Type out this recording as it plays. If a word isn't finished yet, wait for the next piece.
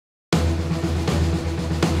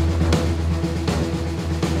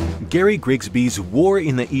Gary Grigsby's War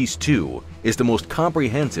in the East 2 is the most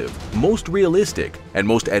comprehensive, most realistic, and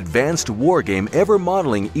most advanced wargame ever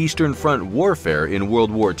modeling Eastern Front warfare in World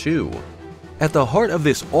War II. At the heart of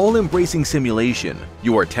this all-embracing simulation,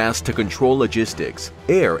 you are tasked to control logistics,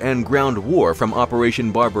 air and ground war from Operation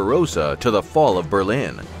Barbarossa to the fall of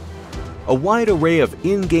Berlin. A wide array of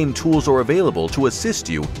in-game tools are available to assist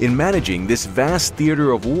you in managing this vast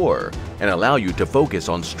theater of war and allow you to focus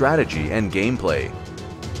on strategy and gameplay.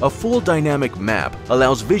 A full dynamic map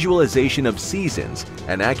allows visualization of seasons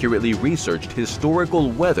and accurately researched historical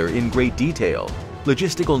weather in great detail.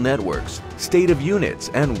 Logistical networks, state of units,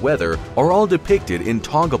 and weather are all depicted in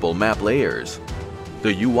toggleable map layers.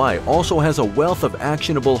 The UI also has a wealth of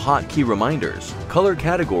actionable hotkey reminders, color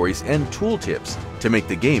categories, and tooltips to make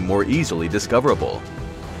the game more easily discoverable.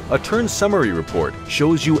 A turn summary report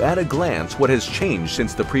shows you at a glance what has changed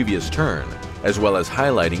since the previous turn, as well as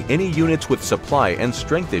highlighting any units with supply and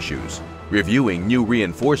strength issues, reviewing new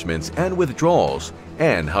reinforcements and withdrawals,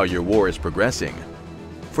 and how your war is progressing.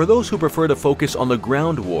 For those who prefer to focus on the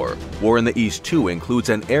ground war, War in the East 2 includes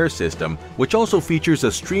an air system which also features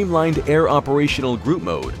a streamlined air operational group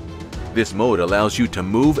mode. This mode allows you to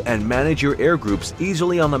move and manage your air groups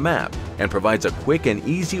easily on the map and provides a quick and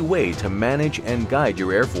easy way to manage and guide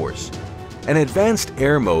your air force. An advanced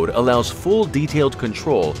air mode allows full detailed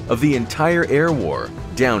control of the entire air war,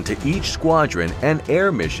 down to each squadron and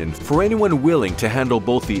air mission for anyone willing to handle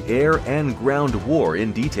both the air and ground war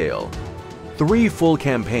in detail. 3 full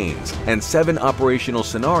campaigns and 7 operational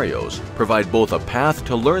scenarios provide both a path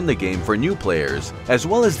to learn the game for new players, as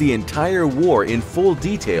well as the entire war in full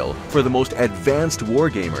detail for the most advanced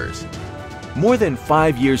wargamers. More than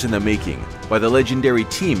 5 years in the making by the legendary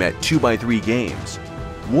team at 2x3 Games,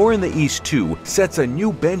 War in the East 2 sets a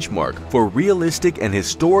new benchmark for realistic and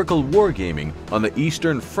historical wargaming on the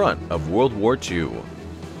Eastern Front of World War II.